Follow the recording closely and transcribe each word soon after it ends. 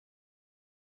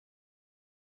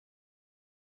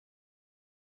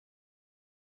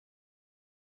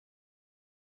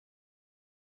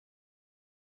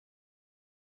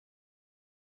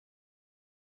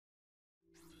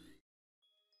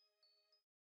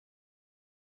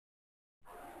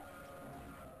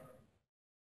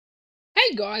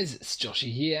Hey guys, it's Joshy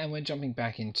here, and we're jumping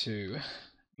back into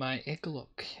my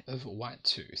Egglocke of White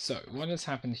 2. So, what has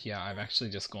happened here, I've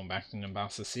actually just gone back to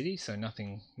Nambasa City, so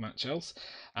nothing much else.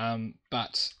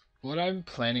 But what I'm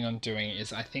planning on doing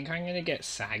is I think I'm going to get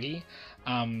Saggy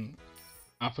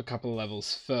up a couple of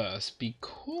levels first,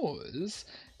 because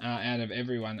out of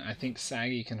everyone, I think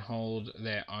Saggy can hold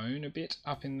their own a bit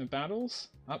up in the battles,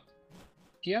 up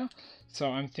here.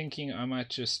 So I'm thinking I might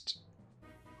just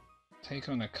take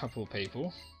on a couple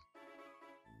people,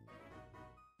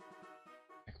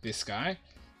 like this guy.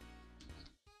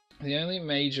 The only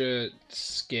major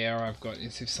scare I've got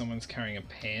is if someone's carrying a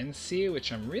Panseer,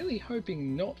 which I'm really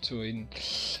hoping not to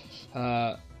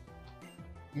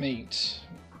meet.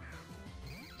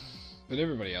 But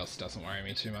everybody else doesn't worry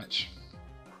me too much.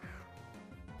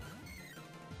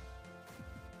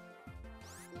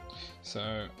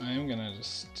 So I am gonna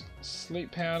just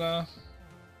sleep powder,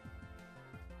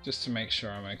 just to make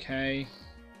sure I'm okay.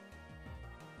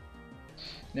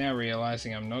 Now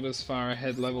realizing I'm not as far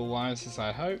ahead level-wise as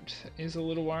I hoped is a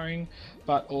little worrying,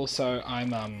 but also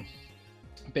I'm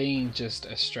being just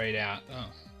a straight out.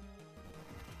 Oh,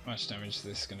 how much damage is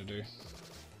this gonna do?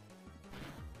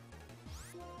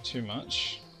 Too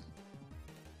much.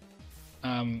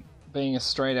 Being a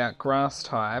straight out grass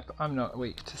type, I'm not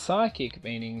weak to psychic,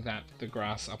 meaning that the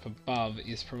grass up above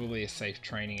is probably a safe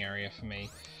training area for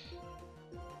me.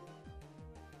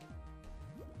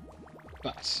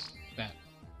 But that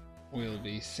will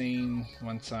be seen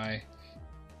once I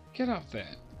get up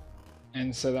there.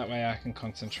 And so that way I can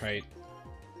concentrate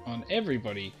on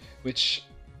everybody, which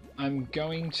I'm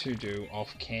going to do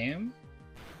off cam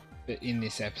in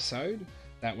this episode.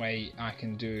 That way I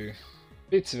can do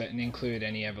bits of it and include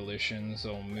any evolutions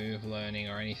or move learning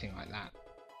or anything like that.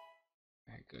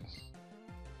 Very good.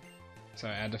 So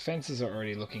our defenses are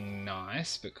already looking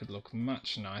nice, but could look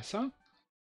much nicer.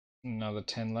 Another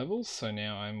 10 levels, so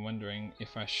now I'm wondering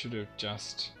if I should have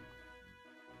just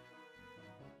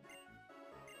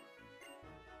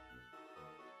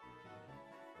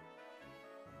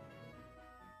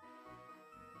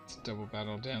it's a double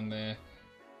battle down there.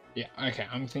 Yeah, okay,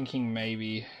 I'm thinking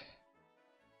maybe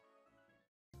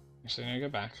actually I'm gonna go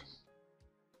back.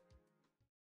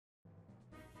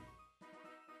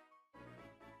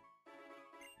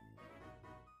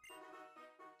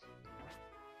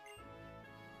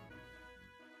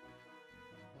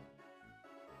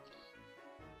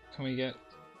 Can we get...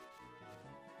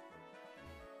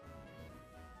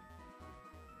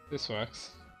 This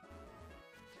works.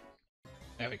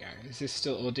 There we go. Is this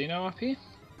still Ordino up here?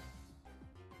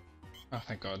 Oh,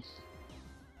 thank God.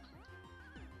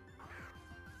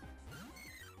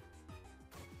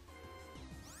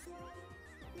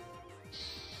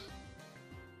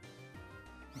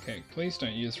 Okay, please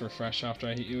don't use refresh after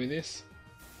I hit you with this.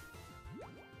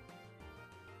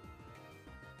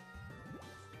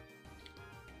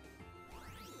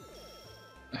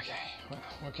 Okay, well,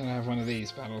 we're gonna have one of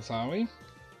these battles, are we?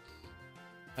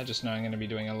 I just know I'm going to be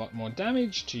doing a lot more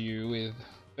damage to you with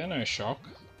Egglocke.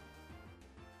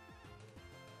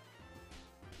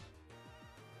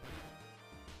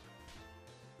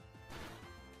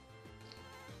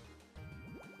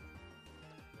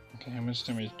 Okay, how much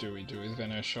damage do we do with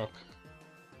Egglocke?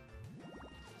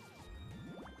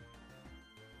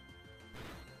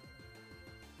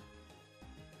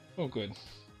 Oh, good.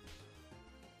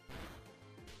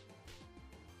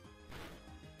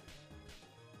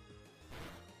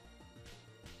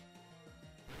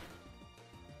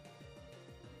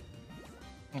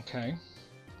 Okay,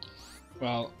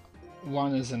 well,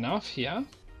 one is enough here,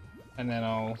 and then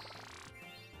I'll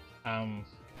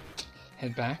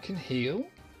head back and heal, and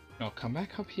I'll come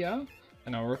back up here,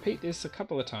 and I'll repeat this a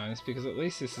couple of times because at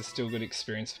least this is still good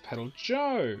experience for Petal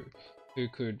Joe, who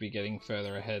could be getting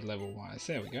further ahead level-wise.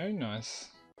 There we go, nice.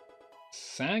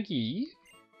 Saggy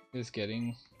is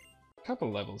getting a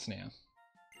couple levels now.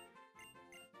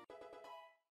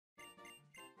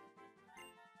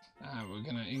 We're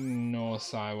going to ignore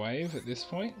Psywave at this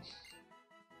point.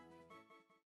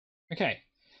 Okay,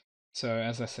 so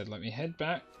as I said, let me head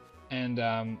back and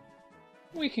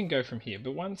we can go from here.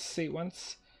 But once if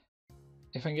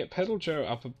I can get Petal Joe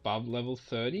up above level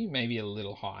 30, maybe a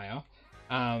little higher,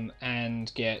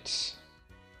 and get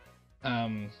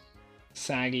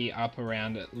Saggy up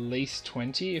around at least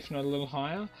 20, if not a little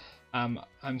higher,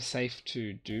 I'm safe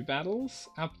to do battles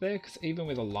up there, because even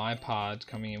with a Lipard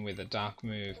coming in with a dark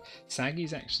move,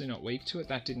 Saggy's actually not weak to it.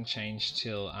 That didn't change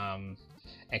till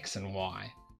X and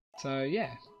Y. So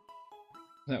yeah,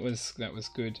 that was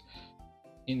good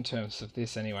in terms of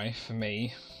this anyway for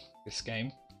me, this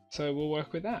game. So we'll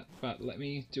work with that, but let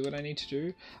me do what I need to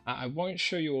do. I won't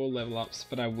show you all level ups,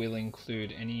 but I will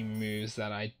include any moves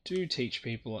that I do teach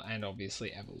people, and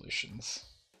obviously evolutions.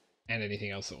 And anything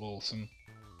else that's awesome.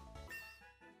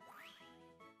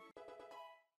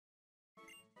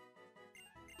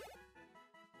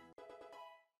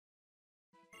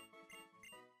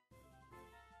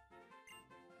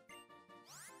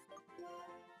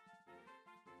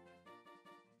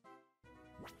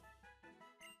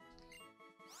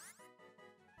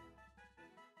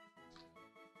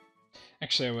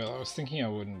 Actually, I will. I was thinking I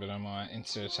wouldn't, but I might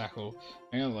instead of tackle.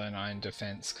 I'm going to learn Iron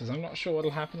Defense because I'm not sure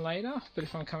what'll happen later. But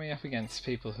if I'm coming up against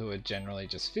people who are generally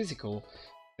just physical,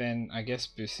 then I guess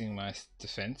boosting my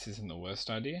defense isn't the worst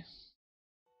idea.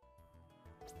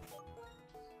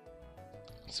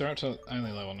 So we're up to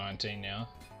only level 19 now.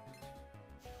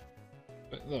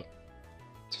 But look,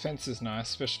 defense is nice.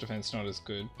 Special defense not as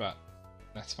good, but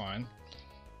that's fine.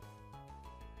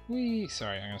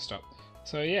 Sorry, I'm going to stop.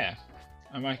 So yeah,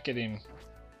 I might get him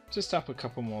just up a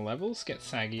couple more levels, get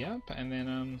Saggy up, and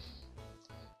then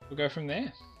we'll go from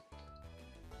there.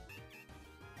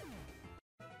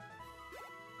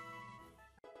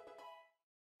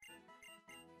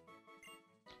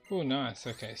 Oh, nice.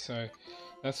 Okay, so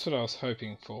that's what I was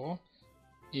hoping for.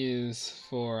 Is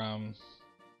for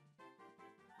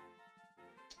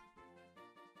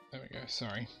there we go.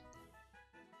 Sorry.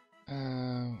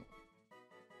 I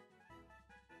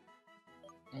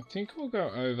think we'll go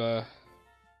over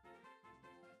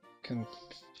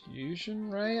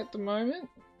Confusion Ray at the moment.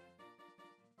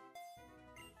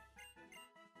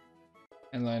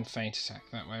 And learn Feint Attack.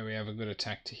 That way we have a good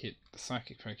attack to hit the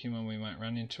Psychic Pokemon we might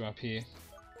run into up here.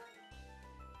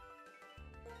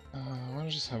 I want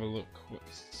to just have a look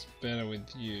what's better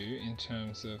with you in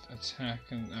terms of attack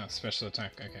and special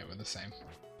attack. Okay, we're the same.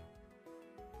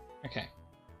 Okay.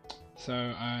 So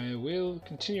I will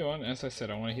continue on. As I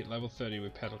said, I want to hit level 30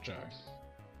 with Petal Joe.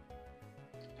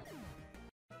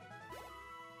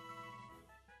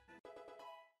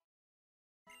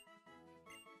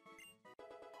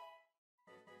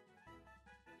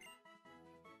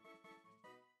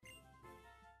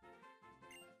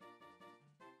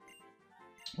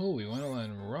 Oh, we want to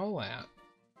learn Rollout.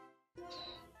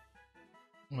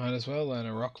 Might as well learn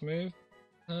a rock move.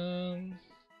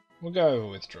 We'll go over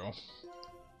Withdraw.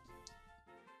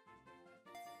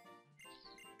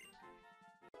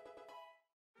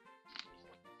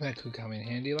 That could come in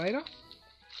handy later.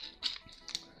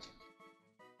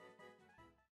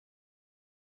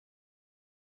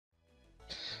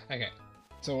 Okay,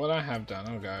 so what I have done,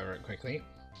 I'll go over it quickly,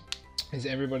 is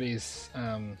everybody's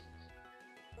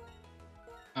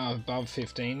above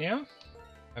 15 now.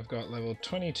 I've got level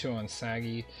 22 on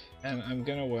Saggy, and I'm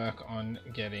going to work on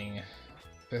getting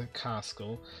the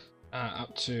Castle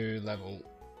up to level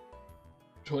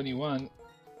 21,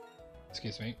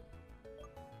 excuse me,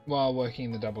 while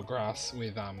working the double grass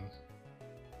with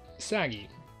Saggy.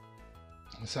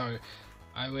 So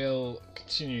I will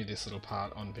continue this little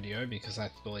part on video because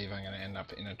I believe I'm going to end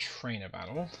up in a trainer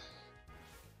battle.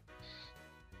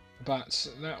 But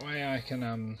that way I can,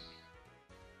 I'm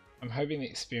hoping the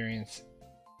experience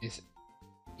is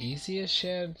easier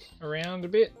shared around a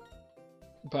bit.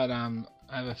 But I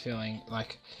have a feeling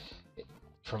like it's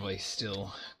probably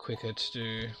still quicker to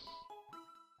do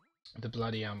the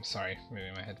bloody, sorry,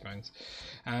 moving my headphones,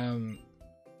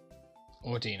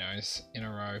 Ordinos in a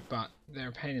row, but they're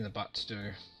a pain in the butt to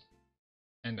do.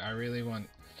 And I really want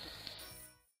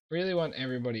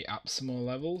everybody up some more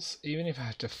levels, even if I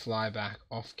have to fly back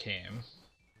off cam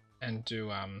and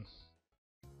do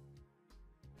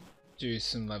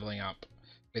some leveling up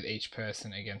with each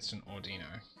person against an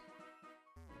Ordino.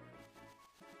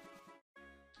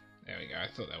 There we go, I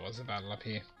thought there was a battle up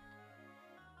here.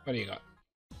 What do you got?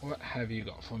 What have you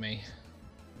got for me?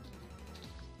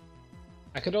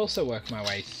 I could also work my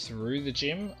way through the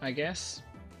gym, I guess.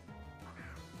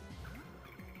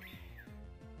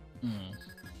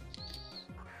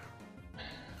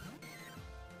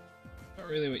 Not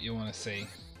really what you want to see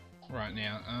right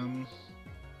now. I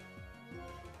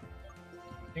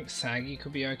think Saggy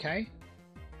could be okay.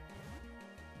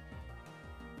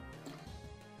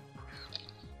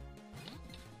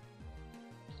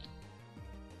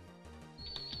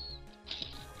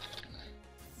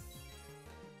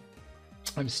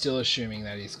 I'm still assuming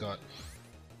that he's got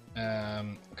a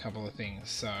couple of things,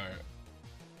 so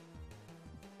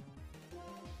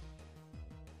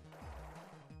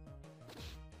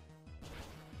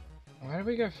why did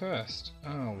we go first?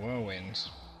 Oh, Whirlwind.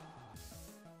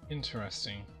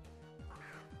 Interesting.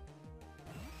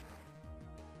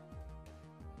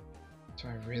 Do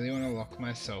I really want to lock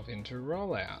myself into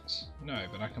Rollout? No,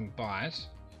 but I can bite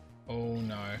Oh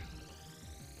no.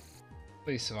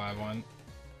 Please survive one.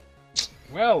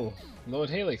 Well, Lord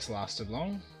Helix lasted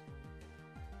long.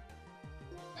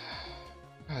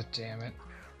 God damn it.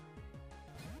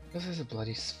 This is a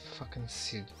bloody fucking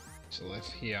Sid to live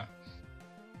here.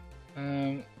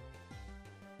 You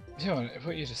know what,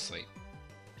 put you to sleep.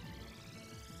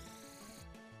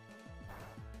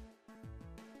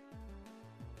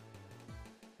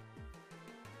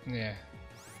 Yeah,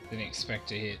 didn't expect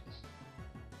to hit.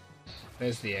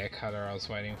 There's the air cutter I was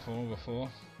waiting for before.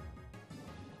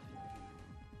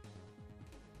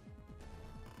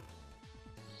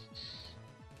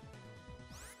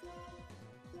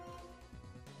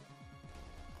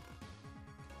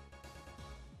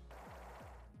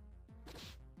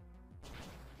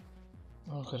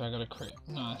 Oh good, I got a crit.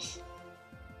 Nice.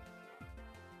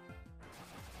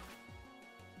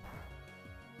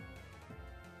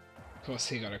 Of course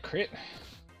he got a crit.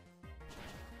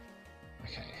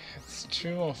 Okay, it's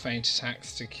 2 more feint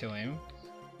attacks to kill him.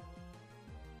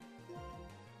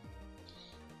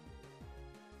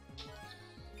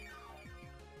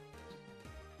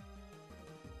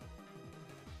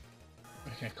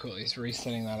 Okay, cool, he's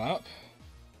resetting that up.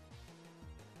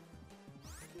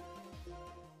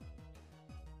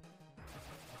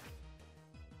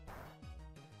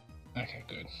 Okay,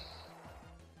 good.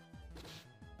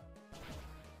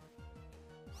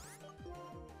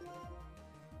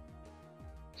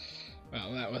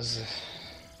 Well, that was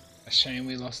a shame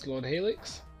we lost Lord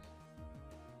Helix.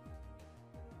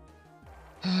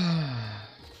 Add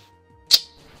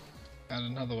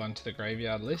another one to the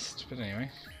graveyard list, but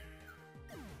anyway.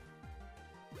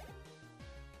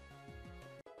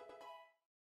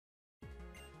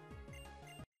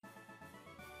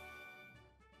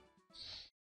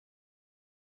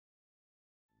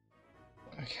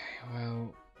 Okay,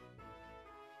 well...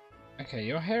 Okay,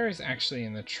 your hair is actually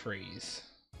in the trees.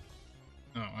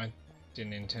 Oh, I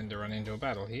didn't intend to run into a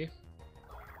battle here.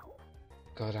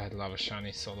 God, I'd love a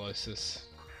shiny Solosis.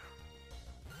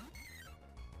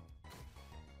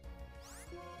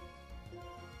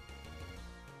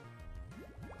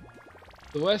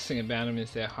 The worst thing about them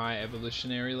is their high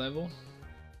evolutionary level.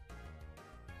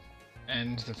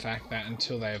 And the fact that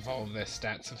until they evolve, their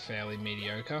stats are fairly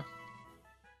mediocre.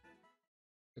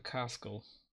 The Castle.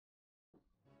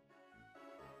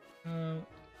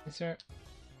 Is there...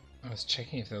 I was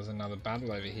checking if there was another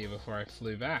battle over here before I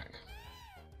flew back.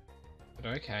 But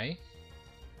okay.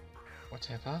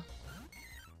 Whatever.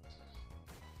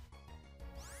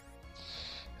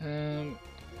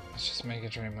 Let's just make a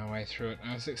dream my way through it.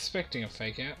 I was expecting a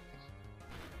fake out.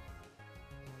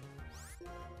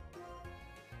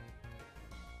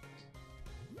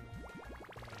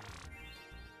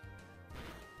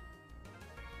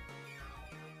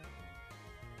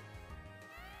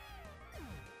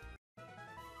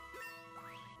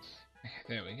 Okay,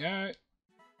 there we go.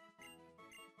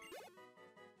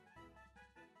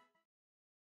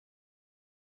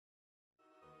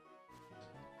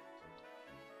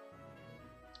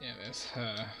 Yeah, there's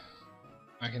her.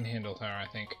 I can handle her, I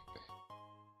think.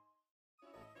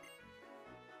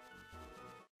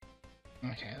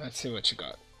 Okay, let's see what you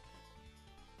got.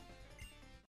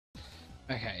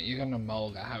 Okay, you got an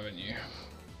Emolga, haven't you?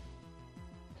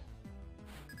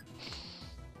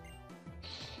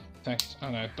 In fact,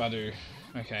 oh no, Badu.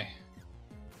 Okay.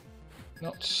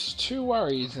 Not too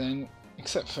worried then,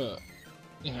 except for,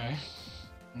 you know,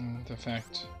 the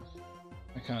fact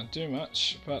I can't do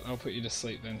much, but I'll put you to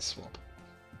sleep then swap.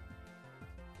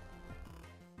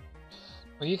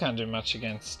 Well, you can't do much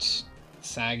against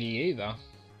Saggy either.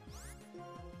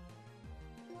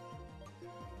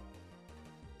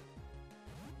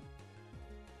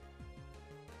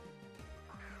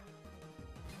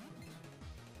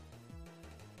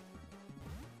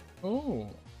 Oh.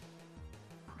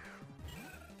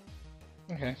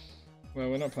 Okay. Well,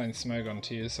 we're not playing Smogon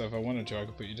Tears, so if I wanted to, I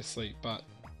could put you to sleep, but...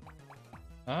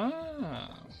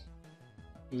 Ah!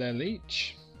 Le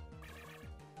Leech.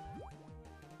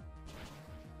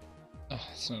 Oh,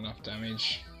 it's not enough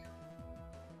damage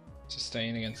to stay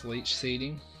in against Leech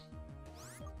Seeding.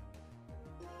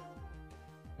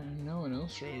 And no one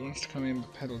else really wants to come in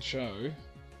but Petal Joe.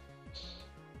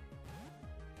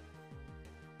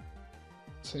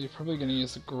 So you're probably going to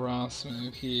use the grass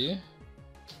move here.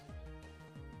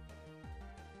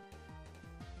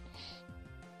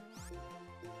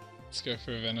 Let's go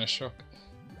for a Venoshock.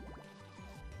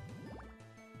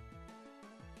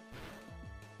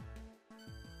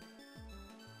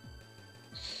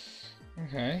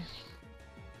 Okay.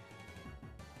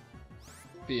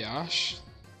 Biash.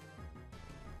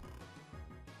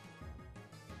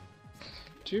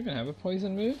 Do you even have a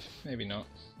poison move? Maybe not.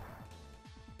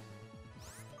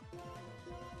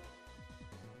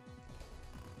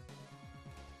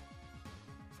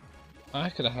 I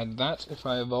could have had that if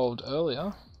I evolved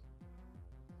earlier.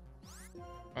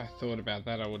 If I thought about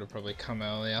that, I would have probably come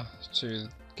earlier to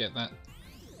get that.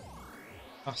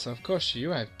 Oh, so of course you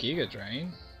have Giga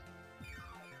Drain.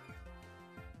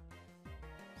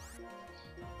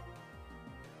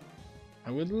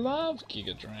 I would love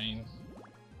Giga Drain.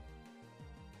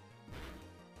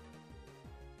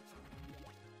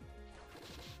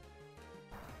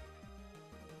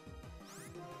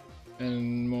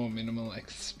 And more minimal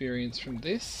experience from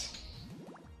this.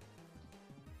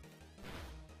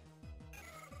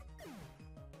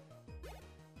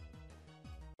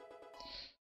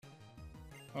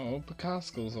 Oh,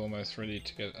 Pakaskil's almost ready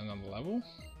to get another level.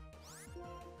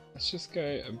 Let's just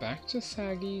go back to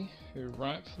Saggy, who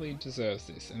rightfully deserves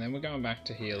this, and then we're going back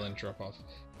to heal and drop off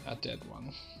our dead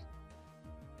one.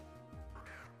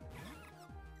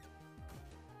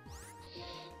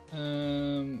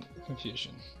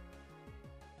 Confusion.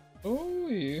 Oh,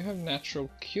 you have natural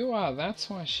cure, that's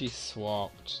why she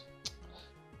swapped.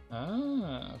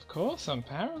 Ah, of course, I'm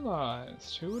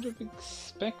paralyzed. Who would have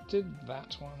expected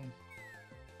that one?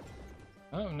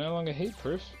 Oh, I'm no longer heat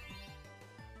proof.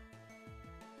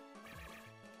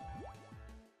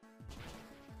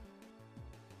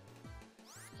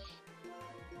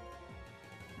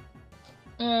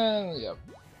 And yep.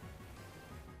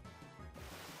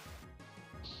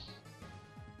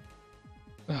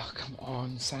 Oh, come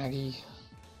on, Saggy.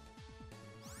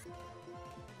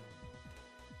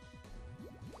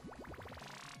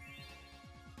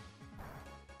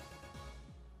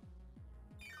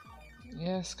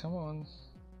 Yes, come on.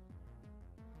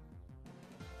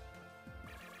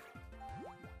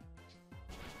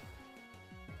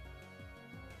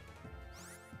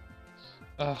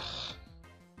 Ugh.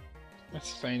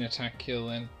 That's feign attack kill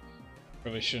then.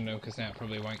 Probably shouldn't have, because now it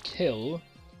probably won't kill.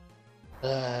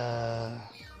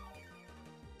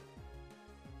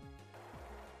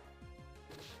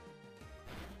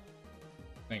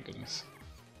 Thank goodness.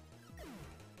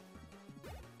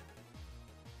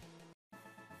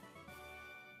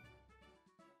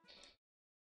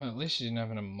 Well, at least you didn't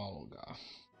have an Emolga.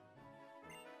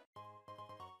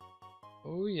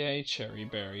 Oh yay, Cherry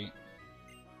Berry.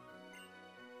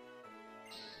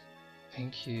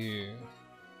 Thank you.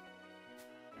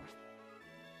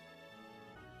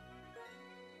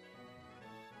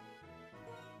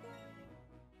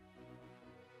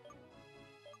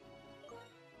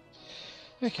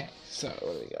 Okay, so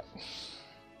what do we got?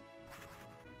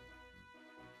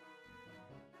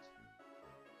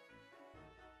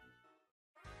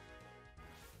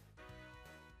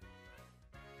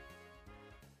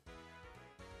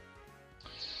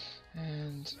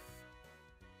 And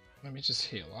let me just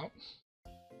heal up.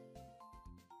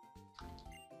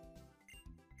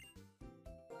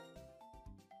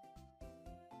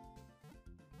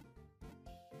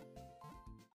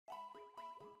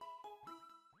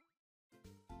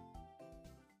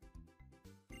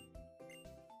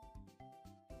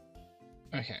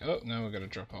 Okay, oh, now we've got to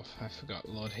drop off. I forgot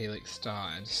Lord Helix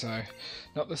died, so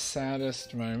not the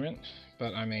saddest moment,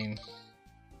 but I mean,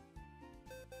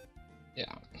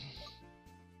 yeah.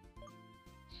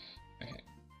 Okay.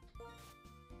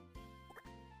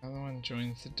 Another one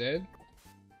joins the dead.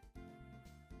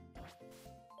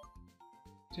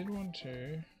 Did want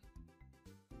to...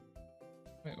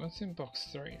 Wait, what's in box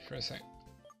 3 for a sec?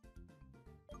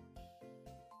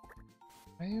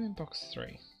 Are you in box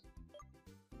 3?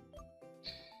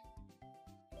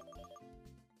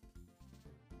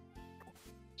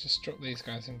 Just drop these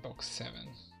guys in box 7.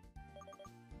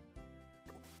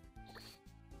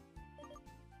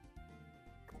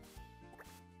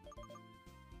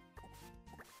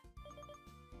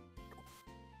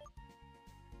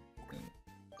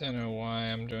 Don't know why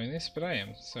I'm doing this, but I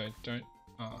am, so don't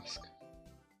ask.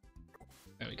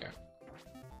 There we go.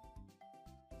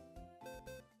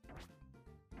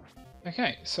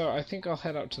 Okay, so I think I'll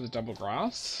head up to the double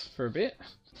grass for a bit,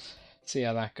 see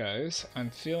how that goes.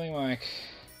 I'm feeling like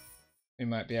we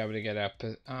might be able to get our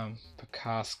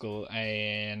Pakaskil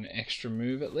an extra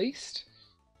move at least,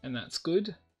 and that's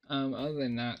good. Other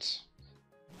than that,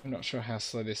 I'm not sure how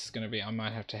slow this is going to be. I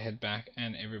might have to head back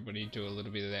and everybody do a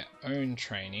little bit of their own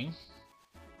training.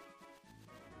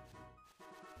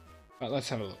 But let's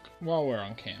have a look. While we're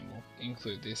on cam, we'll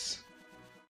include this.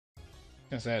 I was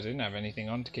going to say I didn't have anything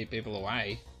on to keep people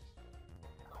away.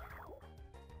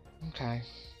 Okay.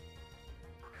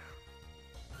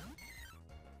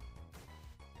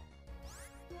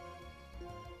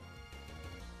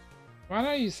 Why did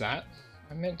I use that?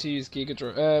 I meant to use Mega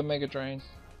Drain.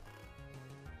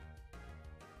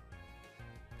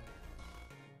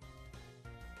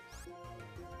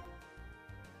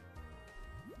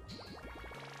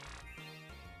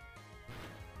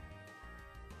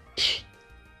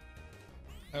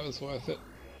 that was worth it.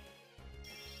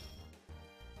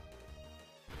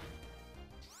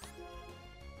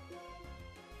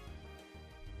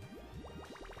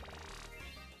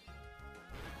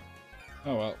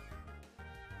 Oh well.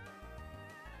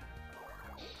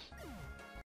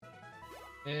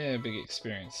 Yeah, big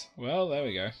experience. Well, there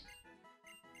we go.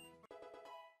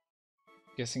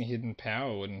 Guessing hidden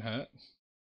power wouldn't hurt.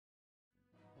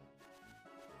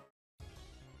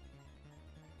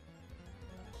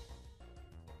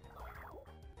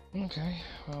 Okay,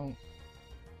 well,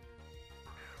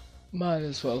 might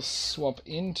as well swap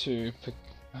into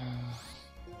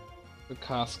the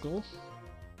Castle.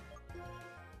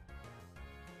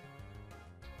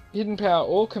 Hidden power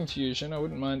or confusion, I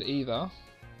wouldn't mind either.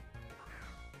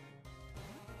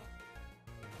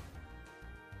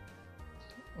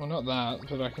 Well, not that,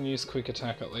 but I can use quick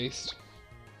attack at least.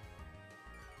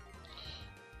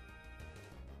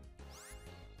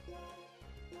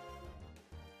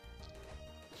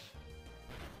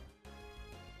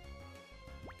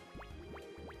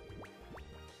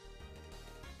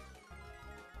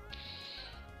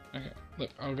 Okay, look,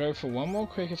 I'll go for one more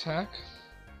quick attack.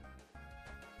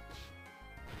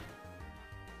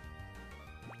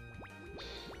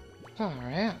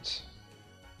 Far out.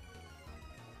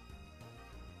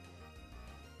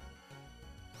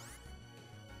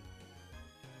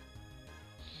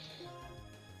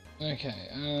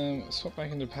 Okay, swap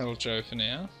back into Pedal Joe for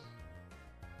now.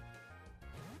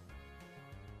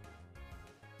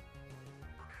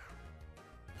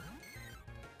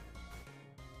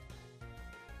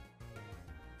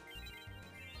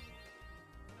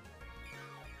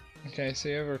 Okay, so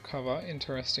you have a recover,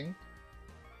 interesting.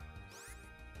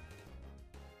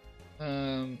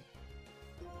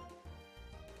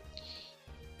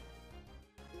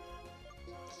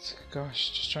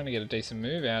 Gosh, just trying to get a decent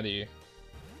move out of you.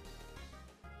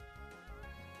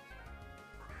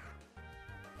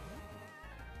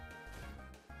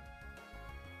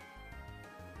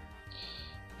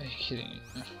 Are you kidding me?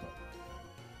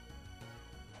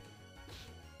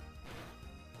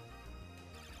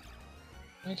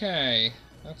 Okay,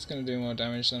 that's going to do more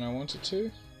damage than I wanted to.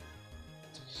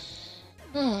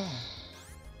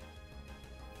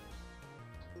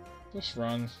 Just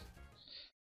run.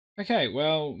 Okay,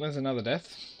 well, there's another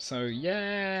death, so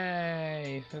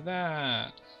yay for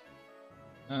that.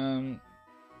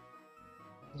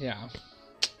 Yeah,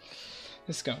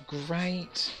 this is going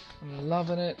great. I'm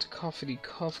loving it. Coughity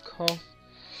cough cough.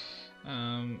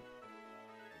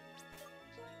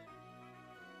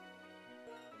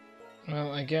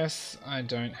 Well, I guess I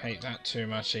don't hate that too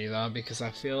much either, because I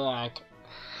feel like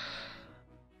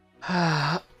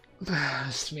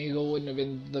Smeagol wouldn't have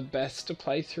been the best to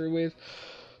play through with.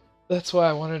 That's why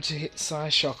I wanted to hit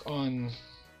Psyshock on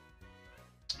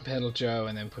Pedal Joe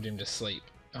and then put him to sleep.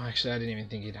 Oh, actually, I didn't even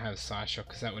think he'd have Psyshock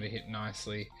because that would have hit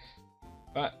nicely.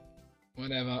 But,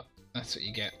 whatever. That's what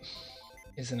you get,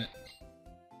 isn't it?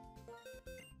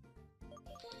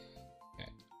 Okay.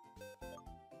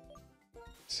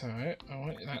 So, I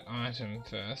want that item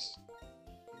first.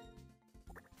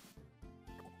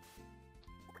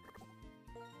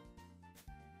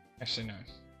 Actually, no.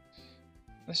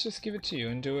 Let's just give it to you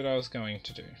and do what I was going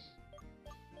to do.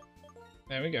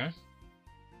 There we go.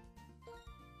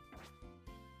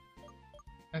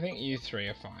 I think you three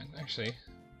are fine, actually.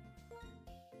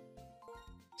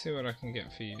 Let's see what I can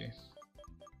get for you.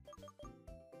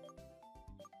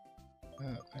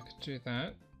 I could do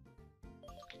that.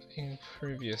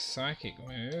 Improve your psychic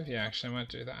move. Yeah, actually I might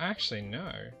do that. Actually, no.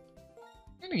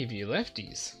 I'm gonna give you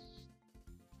lefties.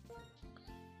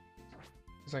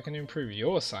 Because I can improve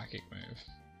your psychic move.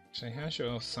 Actually, how's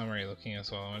your summary looking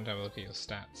as well? I want to have a look at your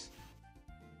stats.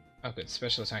 Oh good,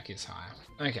 special attack is higher.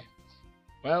 Okay.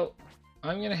 Well,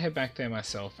 I'm going to head back there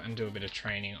myself and do a bit of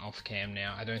training off cam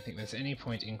now. I don't think there's any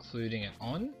point including it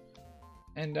on.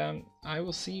 And I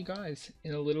will see you guys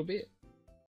in a little bit.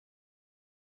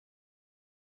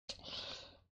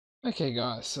 Okay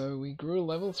guys, so we grew a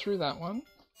level through that one.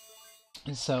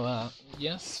 And so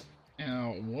yes,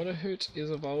 our water hoot is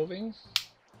evolving.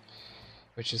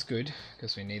 Which is good,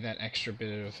 because we need that extra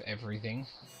bit of everything.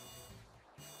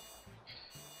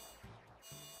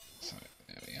 So,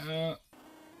 there we are.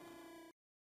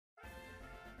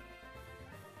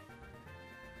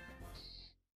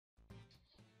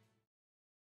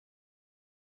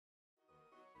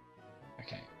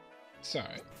 Okay, so,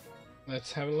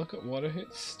 let's have a look at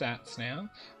Waterhoot's stats now.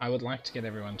 I would like to get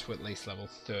everyone to at least level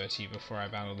 30 before I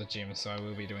battle the gym, so I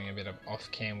will be doing a bit of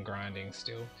off-cam grinding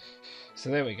still. So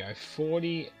there we go,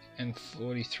 40 and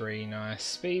 43, nice.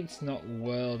 Speed's not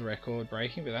world record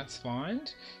breaking, but that's fine.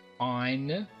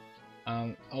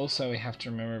 Also, we have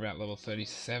to remember about level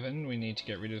 37. We need to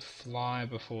get rid of Fly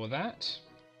before that.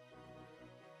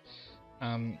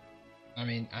 I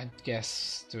mean, I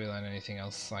guess, do we learn anything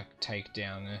else, like take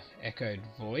down Echoed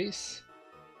Voice?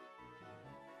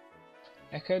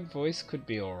 Echoed Voice could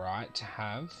be alright to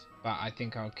have, but I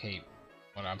think I'll keep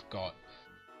what I've got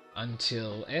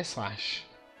until Air Slash.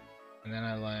 And then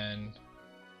I learn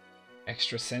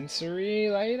Extrasensory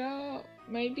later,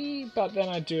 maybe? But then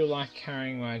I do like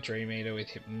carrying my Dream Eater with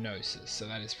Hypnosis, so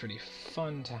that is pretty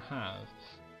fun to have.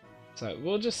 So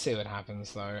we'll just see what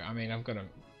happens though. I mean, I've got to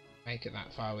make it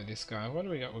that far with this guy. What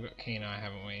do we got? We've got Keen Eye,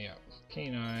 haven't we? Yep.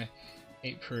 Keen Eye,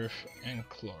 Heat Proof, and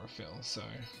Chlorophyll, so...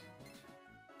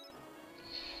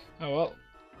 Oh well,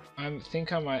 I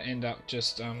think I might end up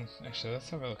just, actually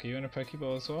let's have a look. Are you in a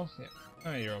Pokeball as well? Yeah.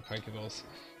 Oh, you're all Pokeballs.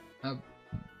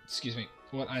 Excuse me.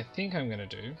 What I think I'm going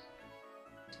to do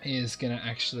is going to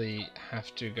actually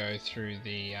have to go through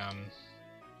the,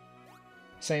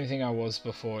 same thing I was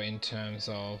before in terms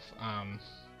of,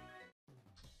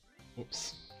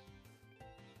 whoops.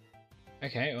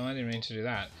 Okay, well I didn't mean to do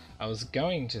that. I was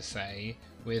going to say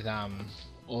with,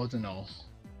 Ordinal,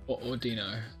 or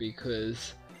Ordino,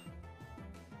 because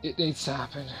it needs to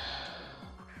happen.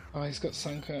 Oh, he's got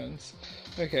Sunkerns.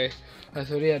 Okay, I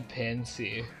thought he had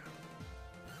Pansear.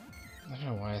 I don't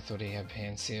know why I thought he had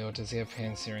Pansear, or does he have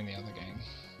Pansear in the other game?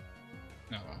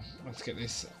 Oh well, let's get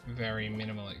this very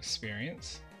minimal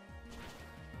experience.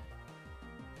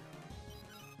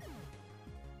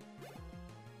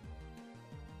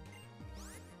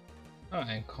 Oh,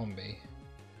 and Combi.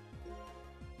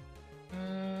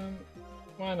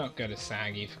 Why not go to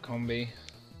Saggy for Combi?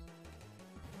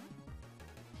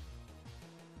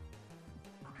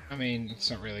 I mean, it's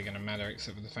not really going to matter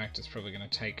except for the fact it's probably going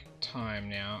to take time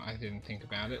now. I didn't think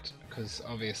about it, because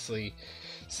obviously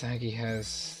Saggy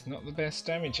has not the best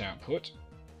damage output.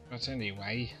 But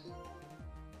anyway.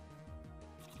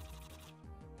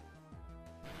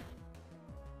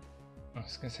 I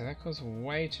was going to say, that caused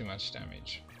way too much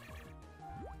damage.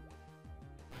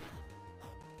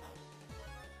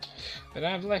 But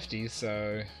I have lefties,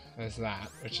 so there's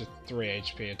that, which is 3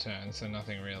 HP a turn, so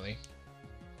nothing really.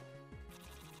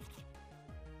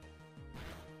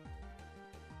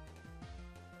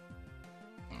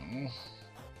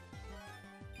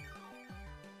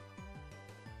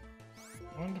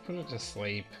 I wanted to put it to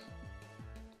sleep.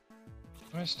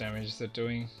 How much damage is it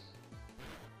doing?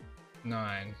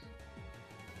 9.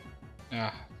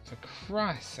 Ah, for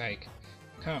Christ's sake.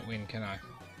 Can't win, can I?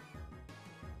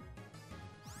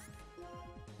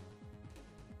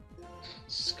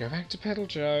 Just go back to Petal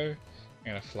Joe. I'm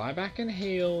gonna fly back and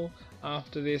heal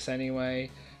after this anyway.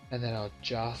 And then I'll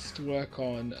just work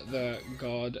on the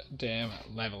goddamn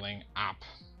leveling up.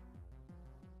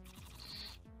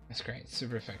 That's great,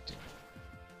 super effective.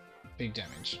 Big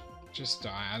damage. Just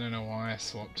die. I don't know why I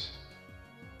swapped.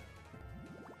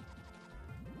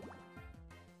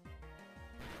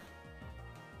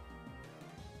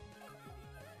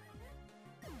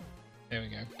 There we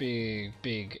go.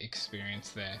 Big experience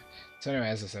there. So anyway,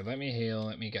 as I said, let me heal,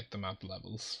 let me get them up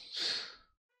levels.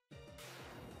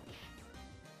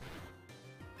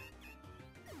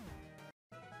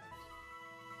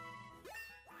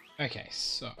 Okay,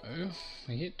 so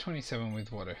we hit 27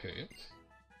 with Water Hoot,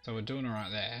 so we're doing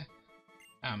alright there.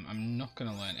 I'm not going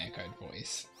to learn Echoed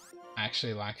Voice. I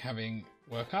actually like having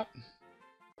work up.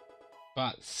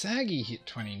 But Saggy hit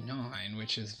 29,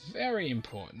 which is very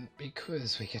important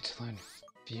because we get to learn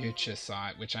Future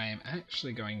Sight, which I am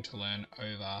actually going to learn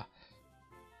over...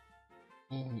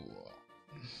 Ooh.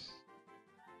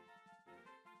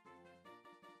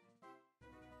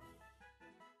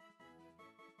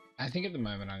 I think at the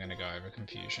moment I'm going to go over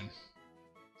Confusion.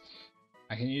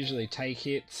 I can usually take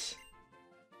hits,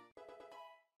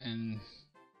 and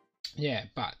yeah,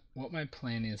 but what my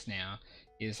plan is now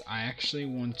is I actually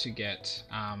want to get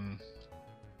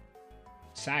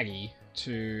Saggy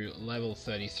to level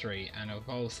 33 and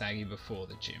evolve Saggy before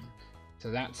the gym.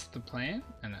 So that's the plan,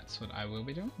 and that's what I will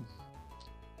be doing.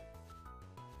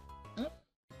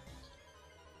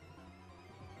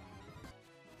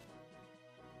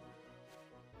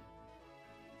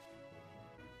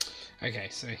 Okay,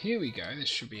 so here we go. This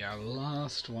should be our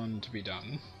last one to be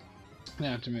done. Now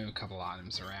I have to move a couple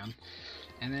items around,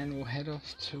 and then we'll head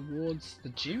off towards the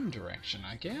gym direction,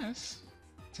 I guess.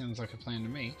 Sounds like a plan to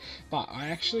me. But I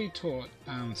actually taught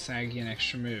Saggy an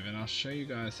extra move, and I'll show you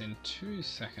guys in 2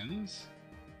 seconds.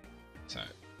 So,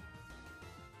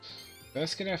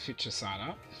 first get our Future Sight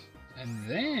up, and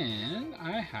then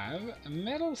I have a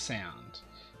Metal Sound.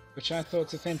 which I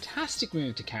thought's a fantastic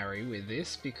move to carry with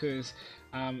this, because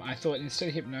I thought instead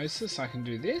of Hypnosis I can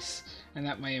do this, and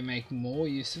that may make more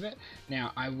use of it.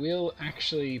 Now I will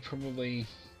actually probably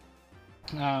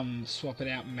swap it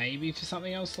out maybe for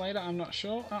something else later, I'm not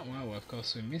sure. Oh well, of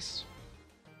course we missed.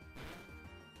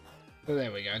 So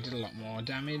there we go, did a lot more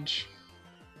damage.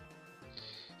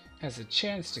 Has a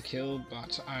chance to kill,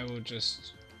 but I will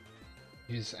just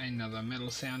use another metal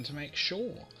sound to make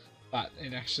sure. But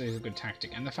it actually is a good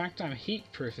tactic, and the fact I'm heat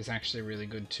proof is actually really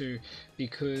good too,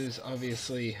 because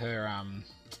obviously her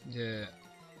the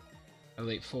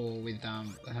Elite Four with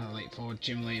Elite Four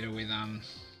gym leader with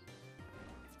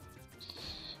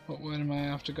what word am I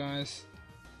after, guys?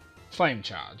 Flame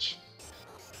charge.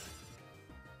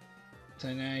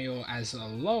 So now you're as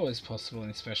low as possible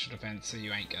in special defense, so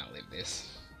you ain't gonna live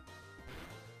this.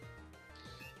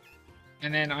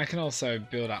 And then I can also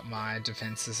build up my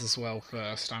defenses as well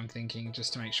first, I'm thinking,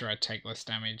 just to make sure I take less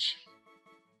damage.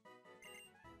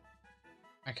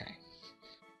 Okay.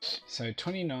 So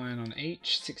 29 on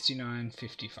each, 69,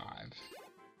 55.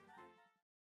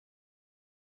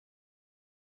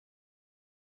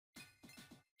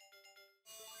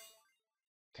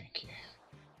 Thank you.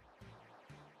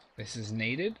 This is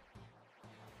needed.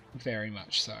 Very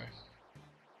much so.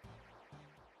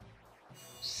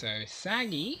 So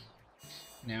Saggy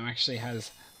now actually has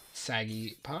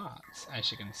saggy parts,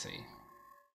 as you can see.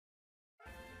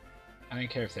 I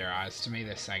don't care if they're eyes, to me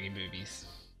they're saggy boobies.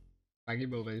 Saggy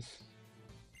boobies.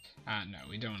 No,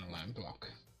 we don't want to learn block.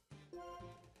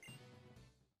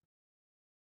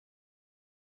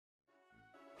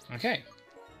 Okay,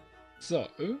 so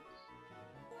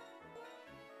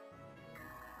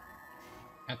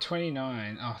at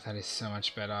 29, oh that is so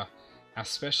much better.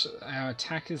 Our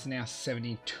attack is now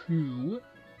 72.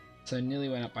 So nearly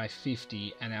went up by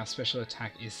 50, and our special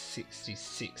attack is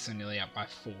 66, so nearly up by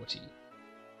 40.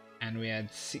 And we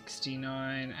had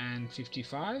 69 and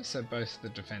 55, so both the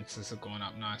defenses have gone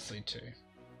up nicely too.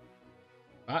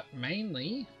 But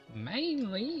mainly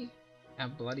our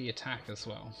bloody attack as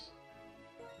well.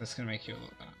 That's going to make you a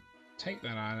lot better. Take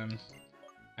that item.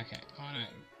 Okay, I want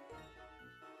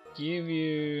to give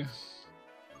you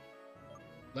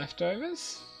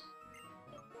leftovers.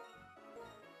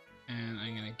 And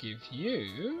I'm going to give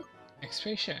you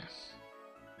XP share.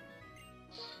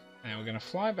 Now we're going to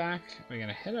fly back, we're going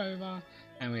to head over,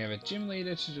 and we have a gym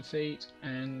leader to defeat,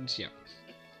 and yep.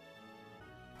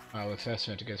 Well, we first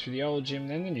had to go through the old gym,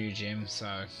 then the new gym,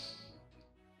 so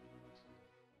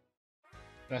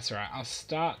that's alright. I'll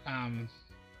start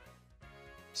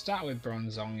with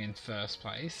Bronzong in first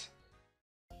place,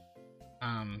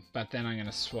 but then I'm going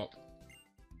to swap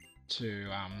to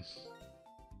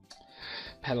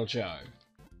Pedal Joe,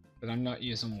 but I'm not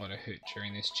using Water Hoot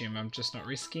during this gym, I'm just not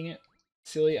risking it.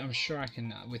 Silly, I'm sure I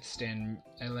can withstand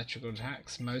electrical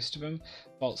attacks, most of them.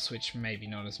 Volt Switch maybe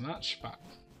not as much, but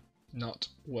not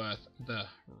worth the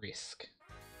risk.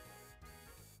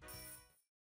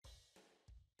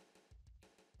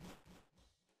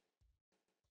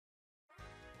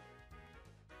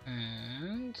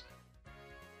 And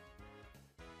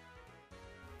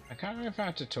I can't remember if I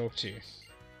have to talk to you.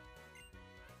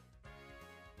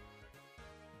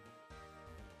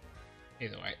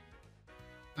 Either way.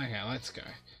 Okay, let's go.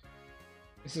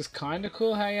 This is kind of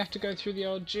cool how you have to go through the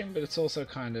old gym, but it's also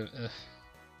kind of ugh.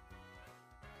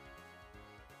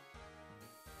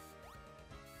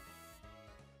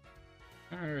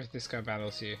 I don't remember if this guy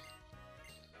battles you.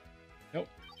 Nope.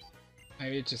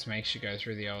 Maybe it just makes you go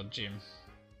through the old gym.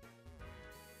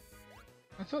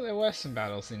 I thought there were some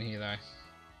battles in here though.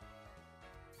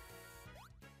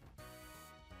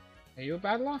 Are you a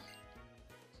battler?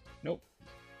 Nope.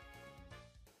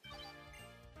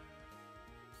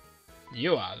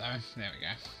 You are though. There we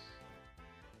go.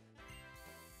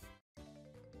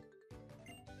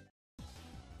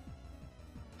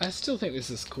 I still think this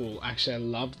is cool. Actually, I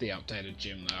love the updated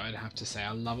gym though, I'd have to say.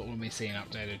 I love it when we see an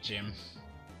updated gym.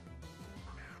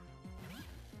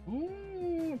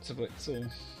 Ooh, it's a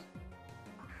Blitzel.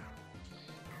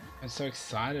 I'm so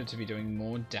excited to be doing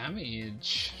more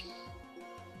damage.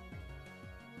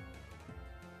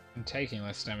 I'm taking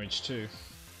less damage too.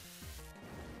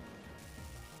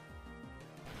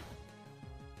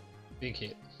 Big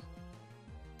hit.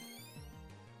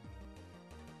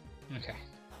 Okay.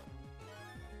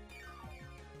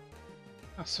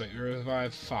 Oh sweet, we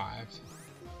revive 5.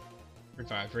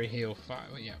 Revive, reheal 5.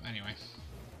 Well, yeah, anyway.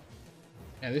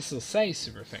 Now this will say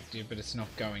super effective, but it's not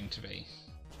going to be.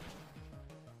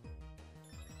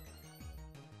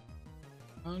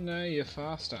 Oh no, you're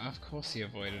faster. Of course he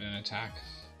avoided an attack.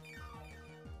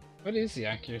 What is the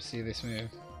accuracy of this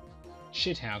move?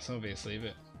 Shithouse, obviously,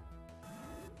 but...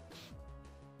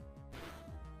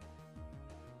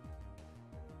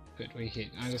 Good, we hit.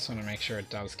 I just want to make sure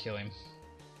it does kill him.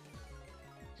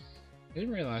 I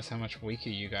didn't realise how much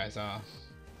weaker you guys are.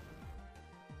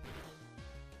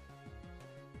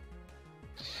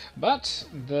 But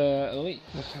the elite,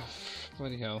 oh,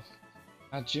 bloody hell,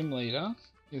 our gym leader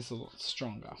is a lot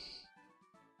stronger.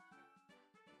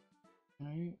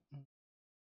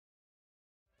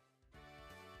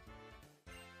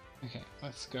 Okay,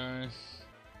 let's go.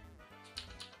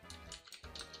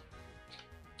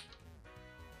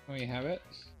 We have it.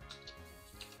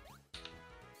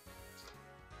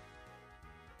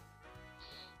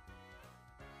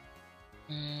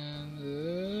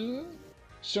 And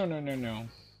sure, no.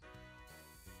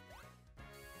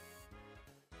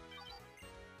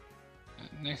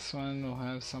 Next one we'll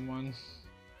have someone.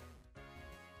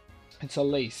 It's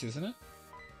Elise, isn't it?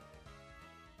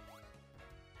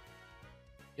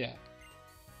 Yeah.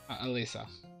 Elisa.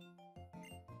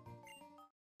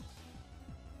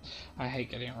 I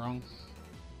hate getting it wrong.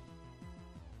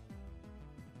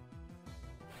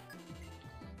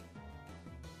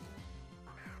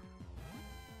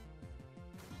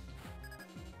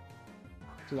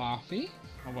 Fluffy.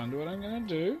 I wonder what I'm gonna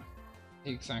do.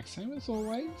 The exact same as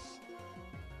always.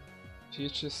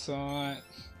 Future sight.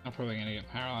 I'm probably gonna get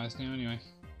paralyzed now anyway.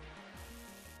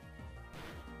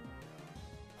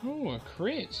 Oh, a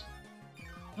crit.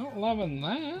 Not loving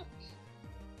that.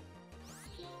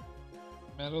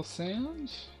 Metal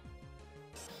sound.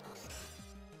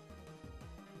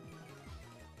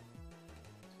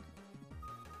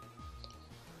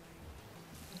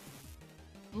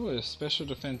 Oh, a special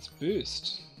defense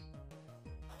boost.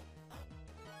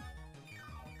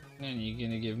 And you're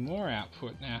gonna give more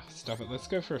output now. Stop it. Let's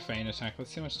go for a feint attack. Let's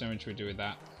see how much damage we do with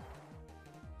that.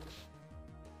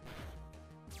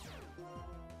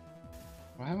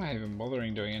 Why am I even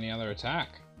bothering doing any other attack?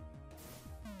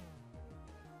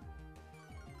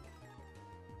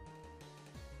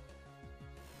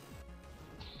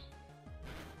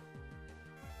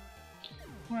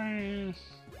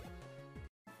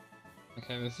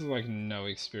 Okay, this is like no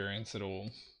experience at all.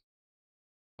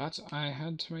 But I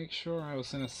had to make sure I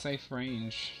was in a safe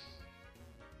range.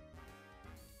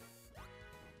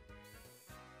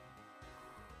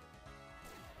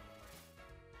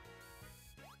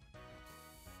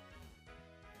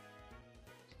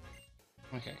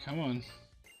 Okay, come on.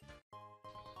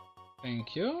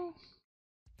 Thank you.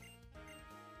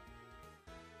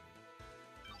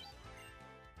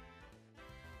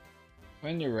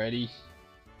 When you're ready.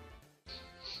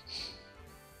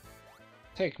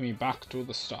 Take me back to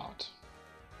the start.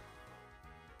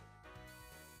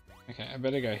 Okay, I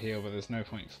better go heal, but there's no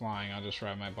point flying, I'll just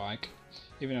ride my bike.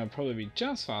 Even though I'd probably be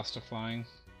just faster flying.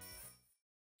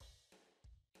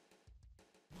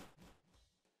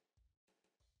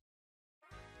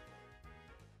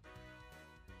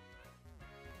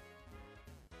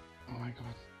 Oh my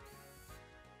god.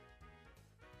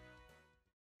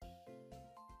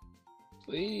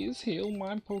 Please heal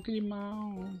my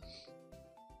Pokemon.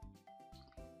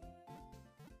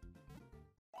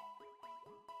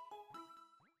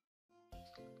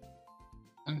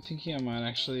 I'm thinking I might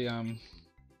actually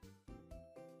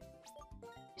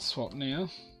swap now.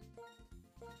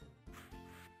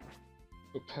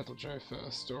 Put Petal Joe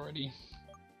first already.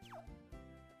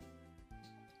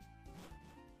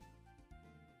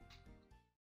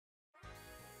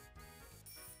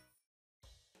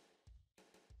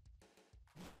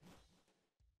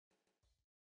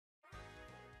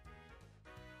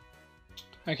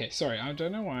 Okay, sorry, I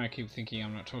don't know why I keep thinking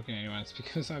I'm not talking to anyone. It's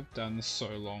because I've done so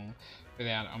long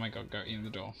without, oh my god, go in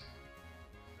the door.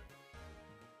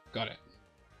 Got it.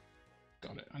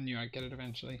 Got it. I knew I'd get it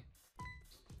eventually.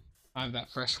 I have that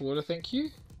fresh water, thank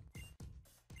you.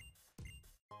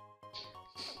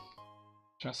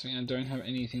 Trust me, I don't have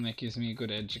anything that gives me a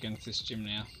good edge against this gym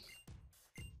now.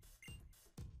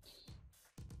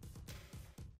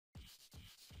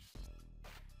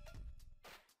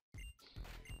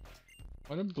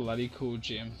 What a bloody cool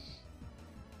gym.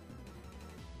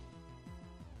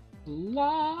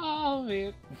 Love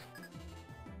it.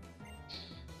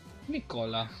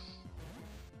 Nicola.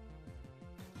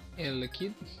 Hello,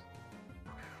 kid.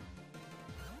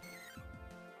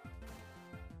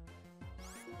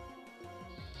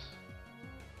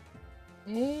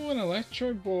 Oh, an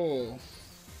electro ball.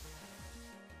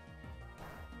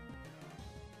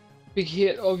 Big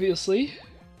hit, obviously.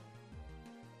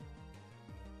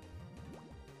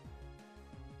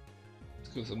 It's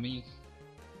because of me.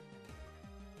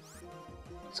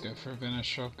 Let's go for a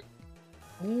Venoshock.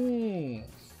 Ooh.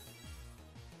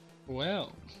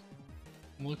 Well,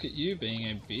 look at you being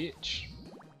a bitch.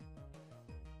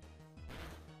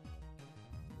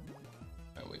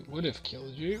 we would have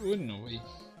killed you, wouldn't we?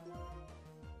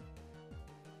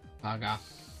 Bugger.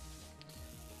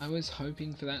 I was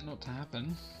hoping for that not to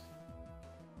happen.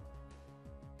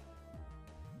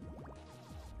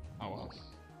 Oh well.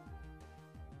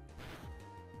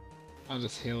 I'll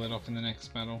just heal it off in the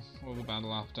next battle, or the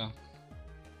battle after.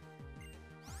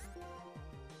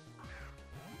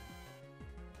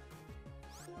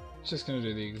 Just gonna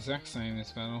do the exact same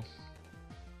this battle.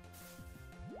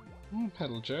 Oh,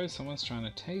 Pedal Joe, someone's trying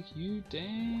to take you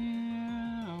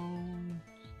down.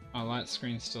 Oh, light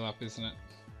screen's still up, isn't it?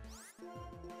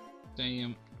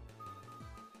 Damn.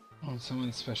 Oh,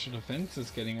 someone's special defense is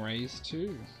getting raised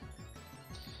too.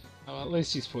 Oh, at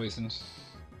least he's poisoned.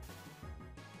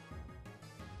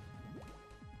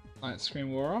 Light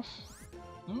screen wore off.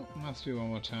 Oh, must be one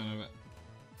more turn of it.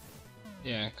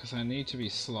 Yeah, because I need to be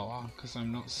slower, because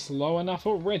I'm not slow enough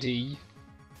already.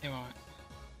 Am I?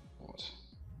 What?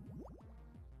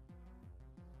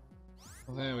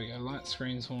 Well, there we go. Light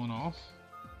screen's worn off.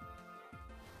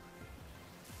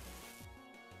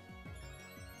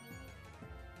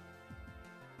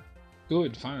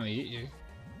 Good, finally hit you.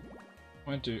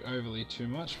 Won't do overly too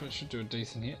much, but should do a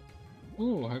decent hit.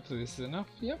 Ooh, hopefully this is enough.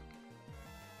 Yep.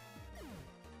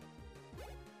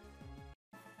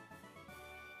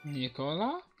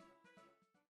 Nicola?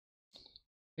 I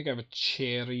think I have a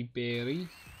cherry berry.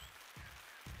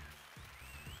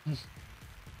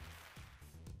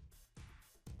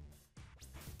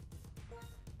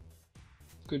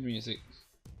 Good music.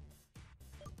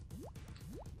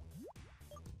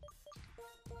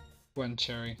 One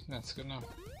cherry, that's good enough.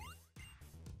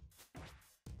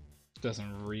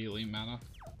 Doesn't really matter.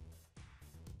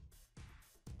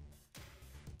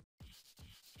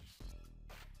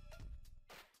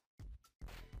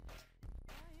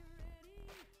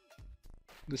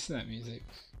 Listen to that music.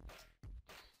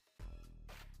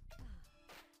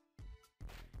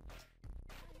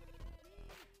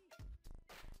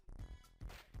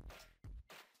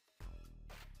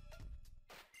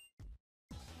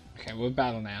 Okay, we're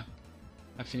battle now.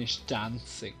 I finished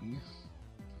dancing.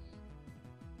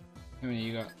 How many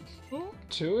you got? Oh,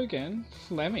 2 again.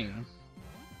 Fleming.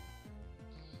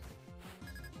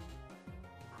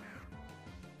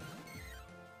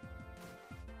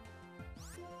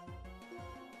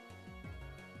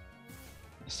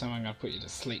 So I'm gonna put you to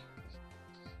sleep.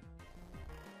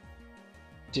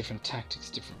 Different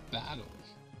tactics, different battle.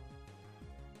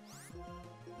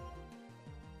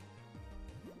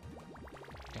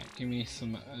 Okay, give me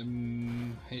some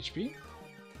HP.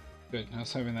 Good, I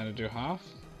was hoping that'd do half.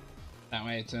 That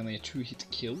way it's only a 2-hit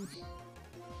kill.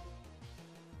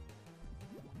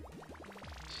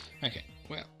 Okay,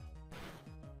 well.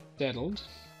 Settled.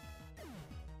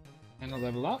 And a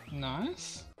level up,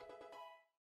 nice.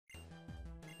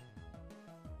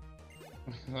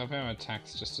 I love our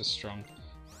attack's just as strong.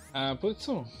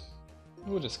 Blitzel.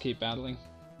 We'll just keep battling.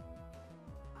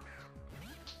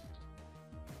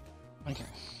 Okay.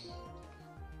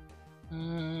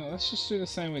 Let's just do the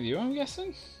same with you, I'm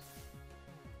guessing?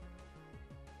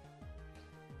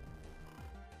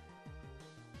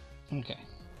 Okay.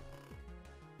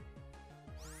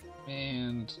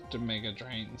 And the Mega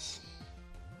Drains.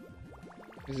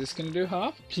 Is this gonna do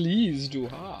half? Please do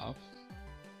half.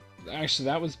 Actually,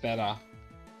 that was better.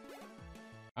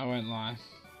 I won't lie.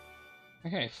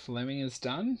 Okay, Fleming is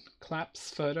done.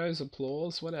 Claps, photos,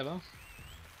 applause, whatever.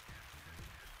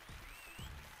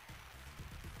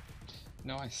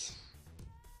 Nice.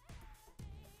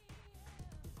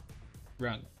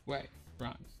 Run, wait,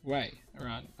 run, wait,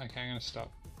 run. Okay, I'm gonna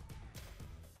stop.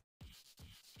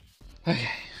 Okay.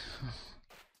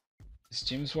 This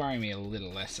gym's worrying me a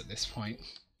little less at this point.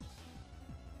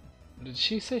 Did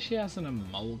she say she has an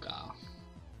Emolga?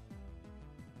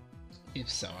 If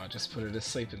so, I'll just put her to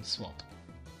sleep and swap.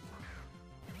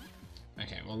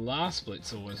 Okay, well last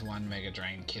Blitzel was 1 Mega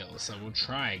Drain kill, so we'll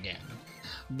try again.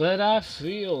 But I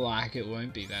feel like it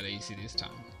won't be that easy this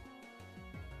time.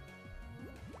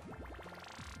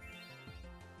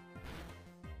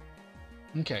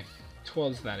 Okay,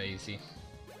 'twas that easy.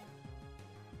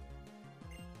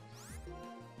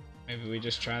 Maybe we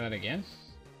just try that again?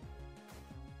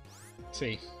 Let's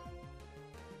see.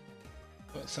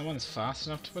 But someone's fast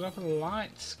enough to put up a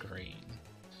light screen.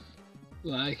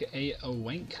 Like a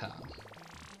wanker.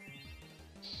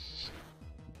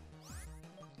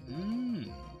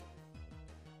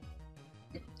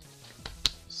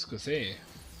 Scusi.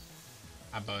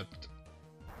 I burped.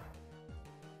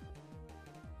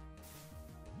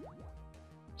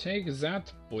 Take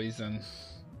that poison,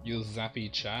 you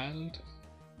zappy child.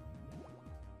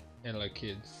 Hello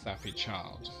kids, zappy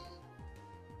child.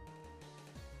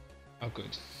 Oh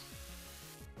good.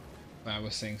 Glad we're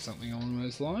seeing something along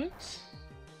those lines.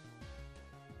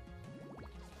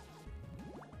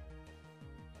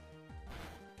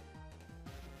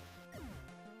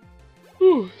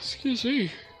 Ooh, excuse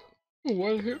me.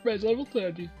 One hit by level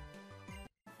 30.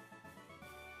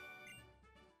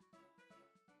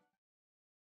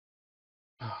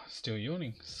 Ah, still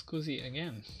yawning. Scuzzy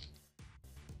again.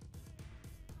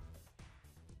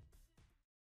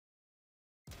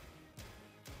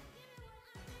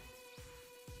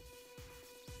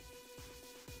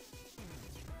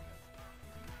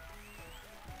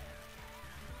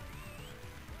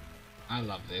 I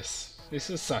love this. This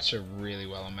is such a really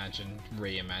well imagined,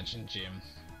 reimagined gym.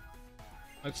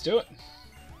 Let's do it.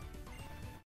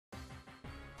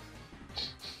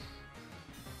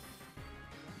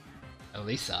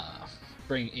 Elisa,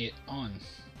 bring it on.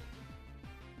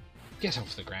 Get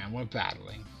off the ground, we're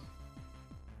battling.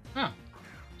 Ah,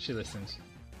 she listened.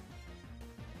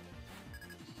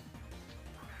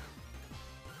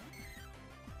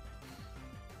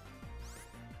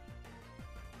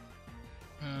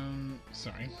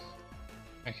 Sorry.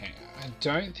 Okay, I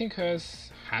don't think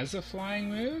hers has a flying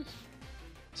move,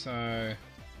 so...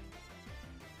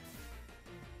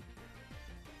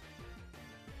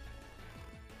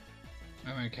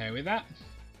 I'm okay with that.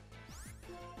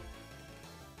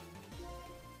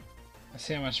 Let's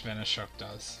see how much Venoshock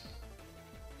does.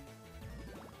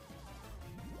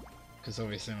 Because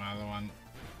obviously my other one...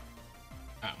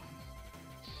 Oh.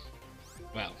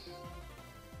 Well.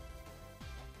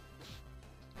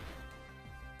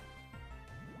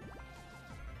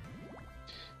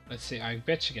 Let's see, I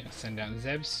bet you're gonna send out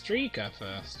Zeb Streaker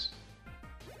first.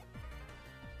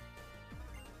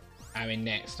 I mean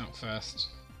next, not first.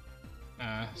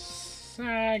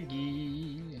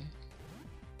 Saggy.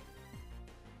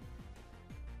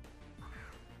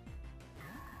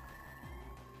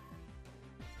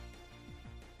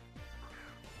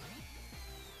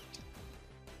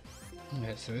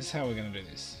 Okay, so this is how we're gonna do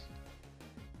this.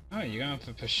 Oh, you're going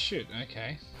for Pursuit,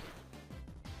 okay.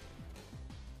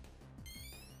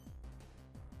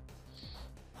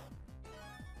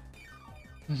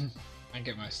 I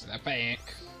get most of that back.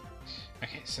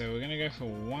 Okay, so we're gonna go for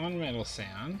one metal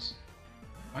sound.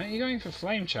 Why aren't you going for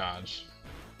flame charge?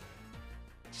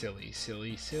 Silly,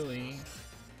 silly, silly.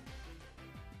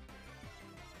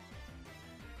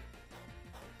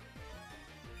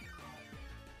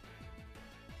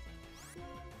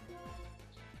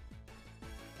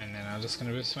 And then I'm just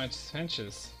gonna boost my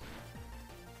adventures.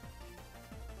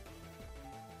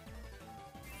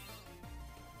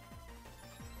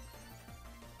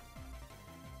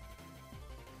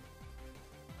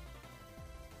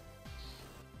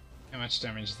 How much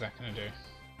damage is that going to do?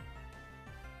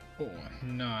 Oh,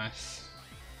 nice.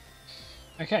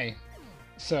 Okay,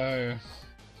 so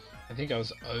I think I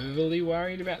was overly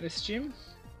worried about this gym.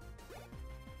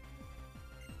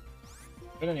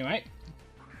 But anyway,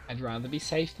 I'd rather be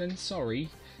safe than sorry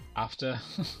after,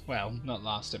 well, not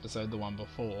last episode, the one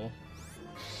before.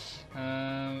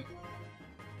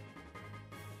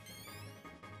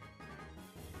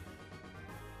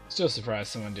 Still surprised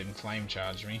someone didn't flame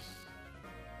charge me.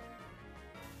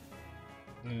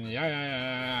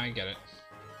 Yeah, I get it.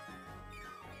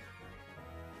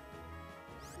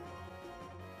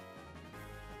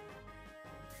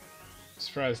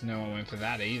 Surprised no one went for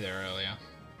that either earlier.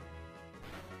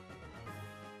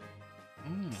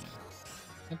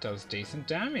 That does decent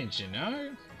damage, you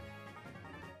know?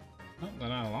 Not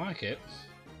that I like it.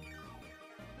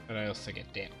 But I also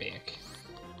get that back.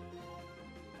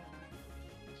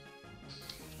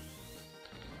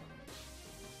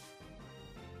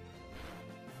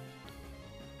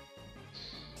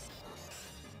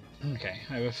 Okay,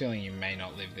 I have a feeling you may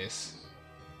not live this.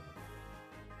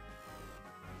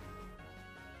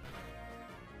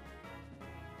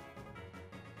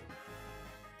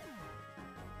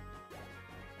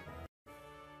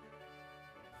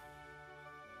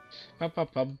 Bum, bum,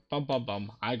 bum, bum, bum,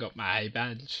 bum. I got my A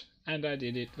badge, and I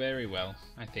did it very well,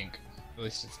 I think. At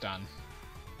least it's done.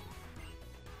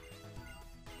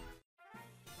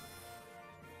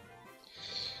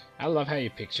 I love how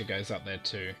your picture goes up there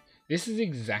too. This is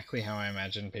exactly how I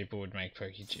imagine people would make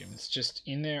Poke Gyms, just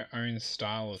in their own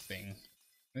style of thing.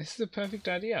 This is a perfect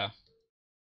idea.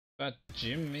 But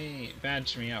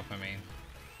badge me up, I mean.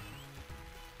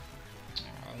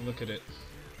 Oh, look at it.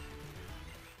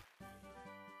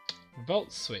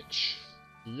 Volt switch.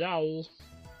 Yow.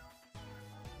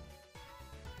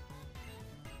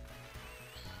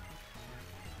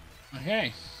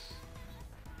 Okay.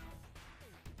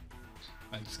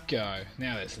 Let's go.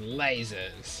 Now there's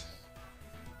lasers.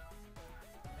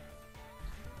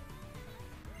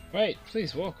 Wait,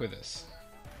 please walk with us.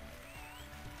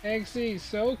 Eggsy,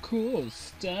 so cool,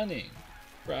 stunning.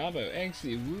 Bravo,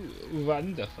 Eggsy, woo,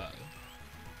 wonderful.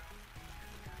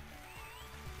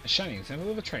 A shining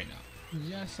example of a trainer.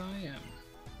 Yes, I am.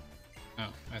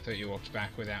 Oh, I thought you walked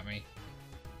back without me.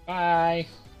 Bye!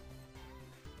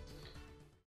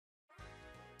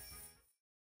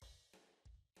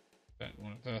 Don't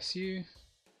want to verse you.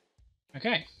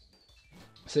 Okay.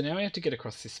 So now we have to get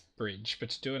across this bridge, but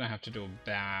to do it I have to do a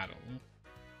battle.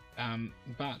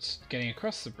 But getting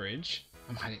across the bridge,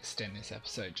 I might extend this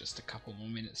episode just a couple more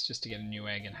minutes just to get a new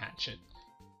egg and hatch it.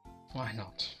 Why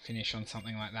not finish on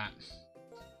something like that?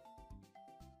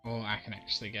 Or I can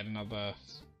actually get another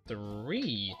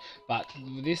 3. But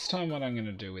this time what I'm going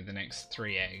to do with the next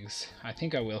 3 eggs, I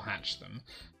think I will hatch them.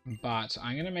 But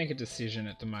I'm going to make a decision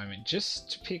at the moment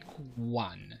just to pick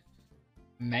 1.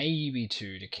 Maybe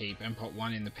 2 to keep and put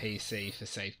 1 in the PC for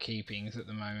safekeepings at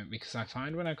the moment, because I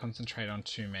find when I concentrate on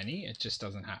too many, it just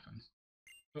doesn't happen.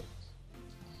 Oh,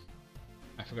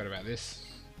 I forgot about this.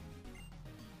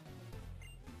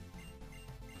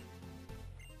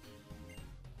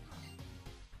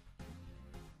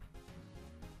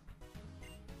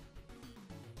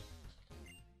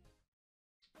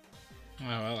 Oh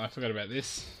well, I forgot about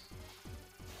this.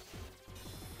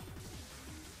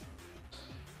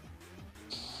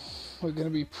 We're going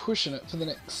to be pushing it for the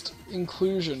next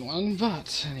inclusion one,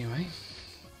 but anyway.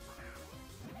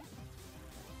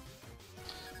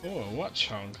 Oh, a watch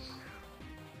hog.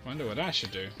 Wonder what I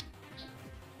should do.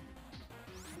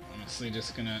 Honestly,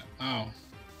 just gonna... Oh.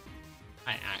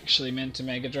 I actually meant to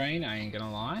Mega Drain, I ain't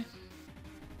gonna lie.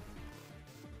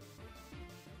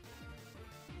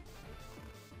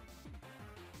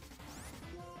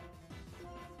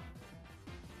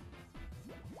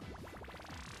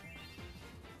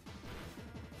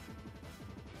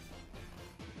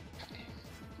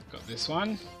 Got this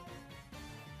one.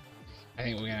 I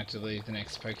think we're going to have to leave the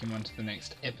next Pokemon to the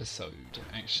next episode,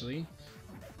 actually.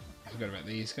 I forgot about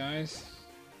these guys.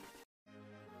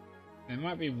 There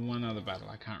might be one other battle,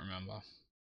 I can't remember.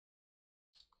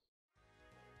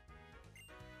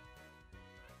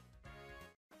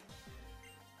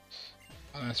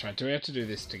 Oh, that's right. Do we have to do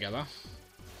this together?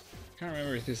 I can't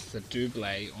remember if this is a double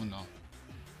or not.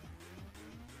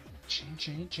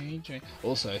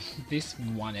 Also, this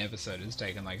one episode has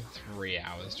taken like 3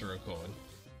 hours to record.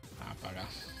 Ah, bugger.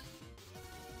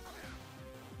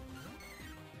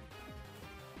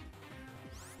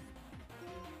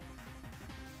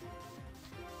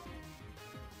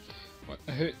 What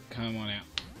a hoot, come on out.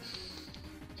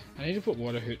 I need to put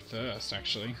Water Hoot first,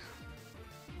 actually.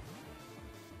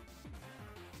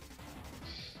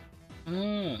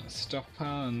 Ah,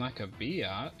 stockpiling like a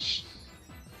biatch.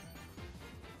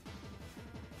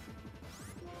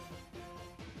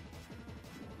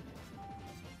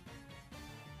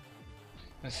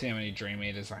 Let's see how many Dream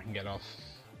Eaters I can get off.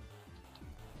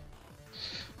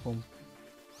 Boom.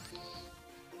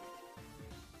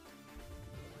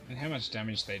 And how much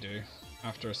damage they do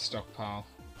after a stockpile.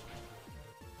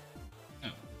 Oh,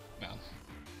 well.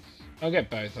 I'll get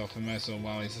both off and most of all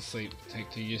while he's asleep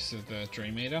take the use of the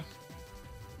Dream Eater.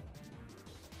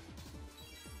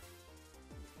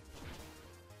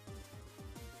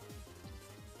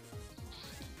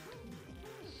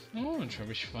 Oh,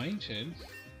 Trubbish fainted.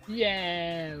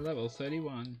 Yeah, level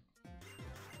 31.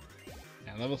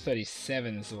 Now level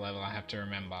 37 is the level I have to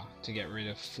remember to get rid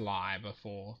of Fly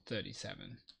before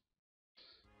 37.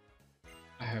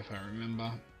 I hope I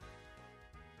remember.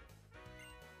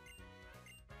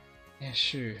 Yeah,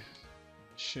 shoo.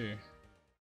 Shoo.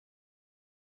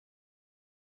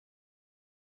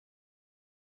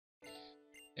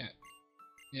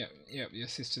 Yep, your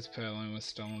sister's Purloin was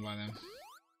stolen by them.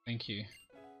 Thank you.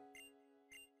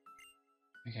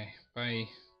 Okay, bye.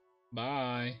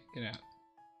 Bye. Get out.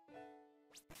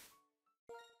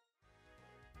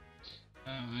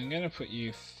 I'm going to put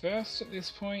you first at this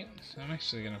point. So I'm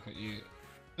actually going to put you...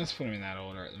 Let's put them in that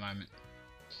order at the moment.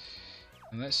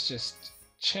 And let's just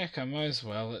check I'm as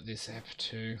well at this app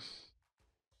too.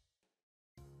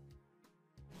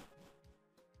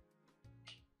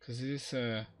 Because this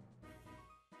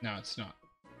no, it's not.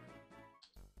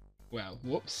 Well,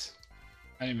 whoops.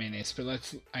 I didn't mean this, but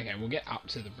let's... Okay, we'll get up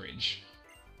to the bridge.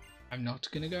 I'm not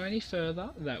going to go any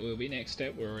further. That will be next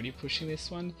step. We're already pushing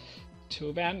this one to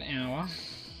about an hour.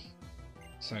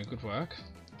 So, good work.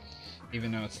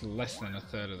 Even though it's less than a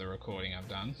third of the recording I've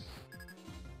done.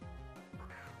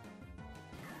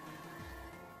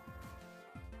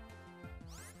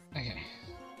 Okay.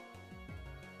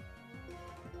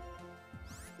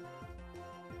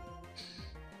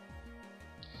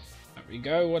 There we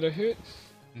go, what a hoot.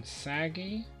 And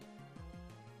Saggy.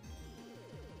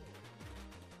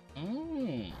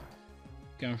 Oh,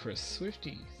 going for a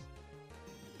Swifties.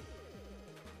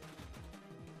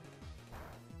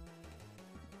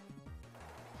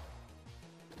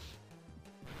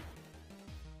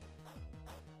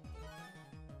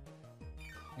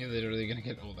 You're literally gonna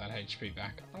get all that HP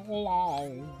back.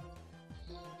 Oh.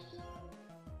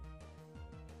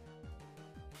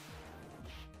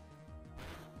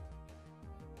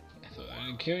 I thought that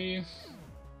would kill you.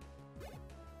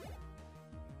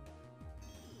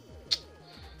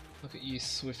 Look at you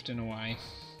swifting away.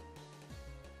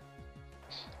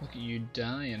 Look at you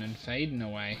dying and fading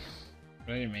away.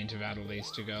 But I didn't mean to battle these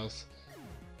two girls.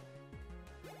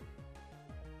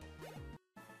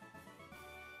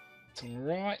 It's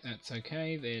alright, that's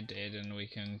okay, they're dead and we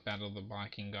can battle the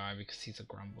biking guy because he's a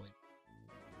grumbling.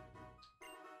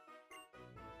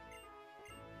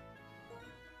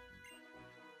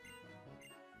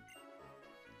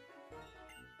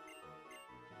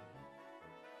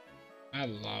 I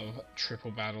love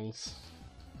triple battles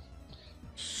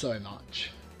so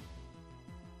much.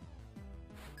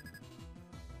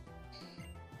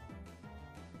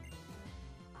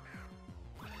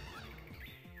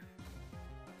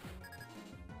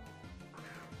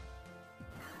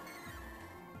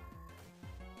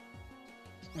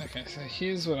 Okay, so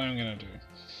here's what I'm going to do.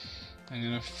 I'm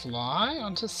going to fly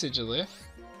onto Sigilith,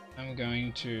 I'm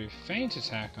going to feint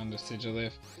attack onto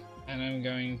Sigilith, and I'm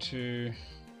going to...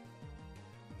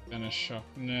 Gonna shock.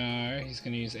 No, he's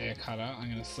gonna use air cutter. I'm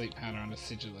gonna sleep powder onto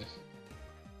Sigilith.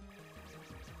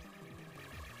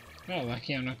 Well,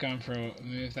 lucky I'm not going for a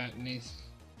move that needs.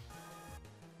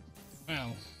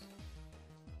 Well,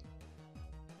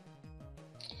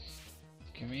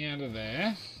 get me out of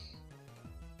there.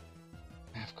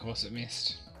 Of course it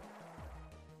missed.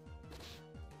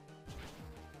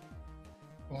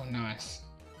 Oh, nice.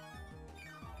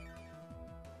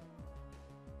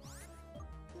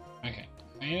 Okay.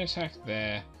 Main attack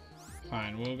there.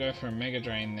 Fine, we'll go for a Mega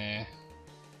Drain there.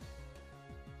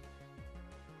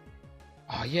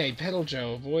 Oh yeah, Petal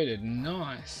Joe avoided.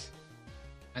 Nice.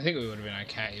 I think we would have been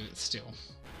okay, but still.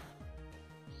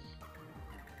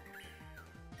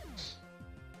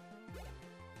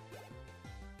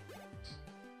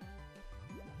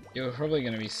 You were probably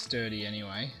going to be sturdy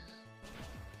anyway.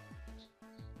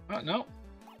 Oh, no.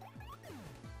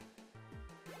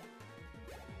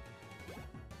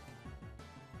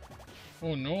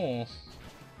 Oh no.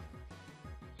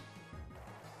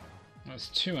 That's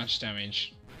too much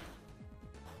damage.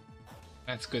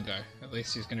 That's good though. At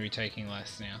least he's going to be taking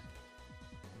less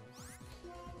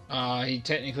now. He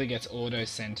technically gets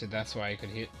auto-centered. That's why he could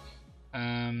hit.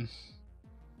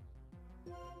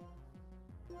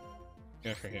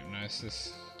 Go for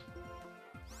Hypnosis.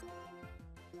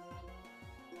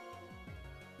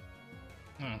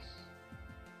 Oh.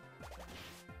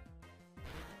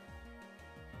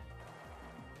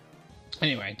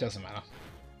 Anyway, doesn't matter.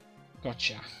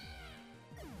 Gotcha.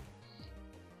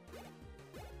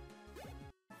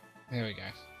 There we go.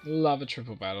 Love a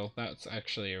triple battle. That's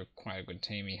actually quite a good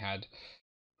team he had.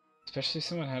 Especially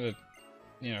someone had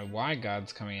a, wide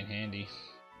guards coming in handy.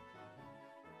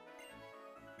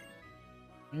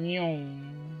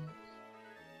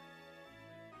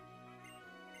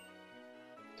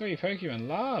 Three Pokemon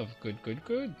love. Good, good,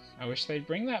 good. I wish they'd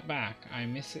bring that back. I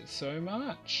miss it so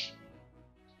much.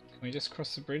 Can we just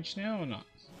cross the bridge now or not?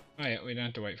 Oh yeah, we don't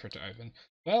have to wait for it to open.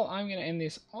 Well, I'm going to end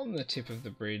this on the tip of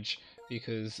the bridge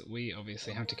because we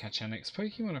obviously have to catch our next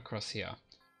Pokemon across here.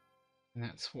 And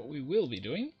that's what we will be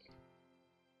doing.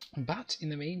 But in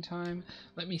the meantime,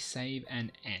 let me save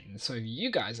and end. So if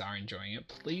you guys are enjoying it,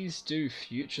 please do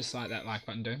future slide that like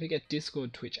button. Don't forget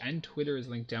Discord, Twitch and Twitter is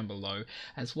linked down below,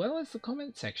 as well as the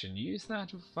comment section. Use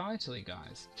that vitally,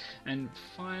 guys. And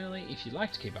finally, if you'd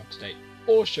like to keep up to date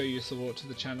or show your support to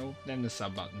the channel, then the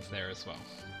sub button's there as well.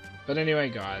 But anyway,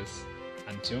 guys,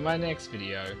 until my next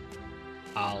video,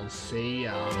 I'll see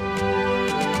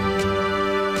ya.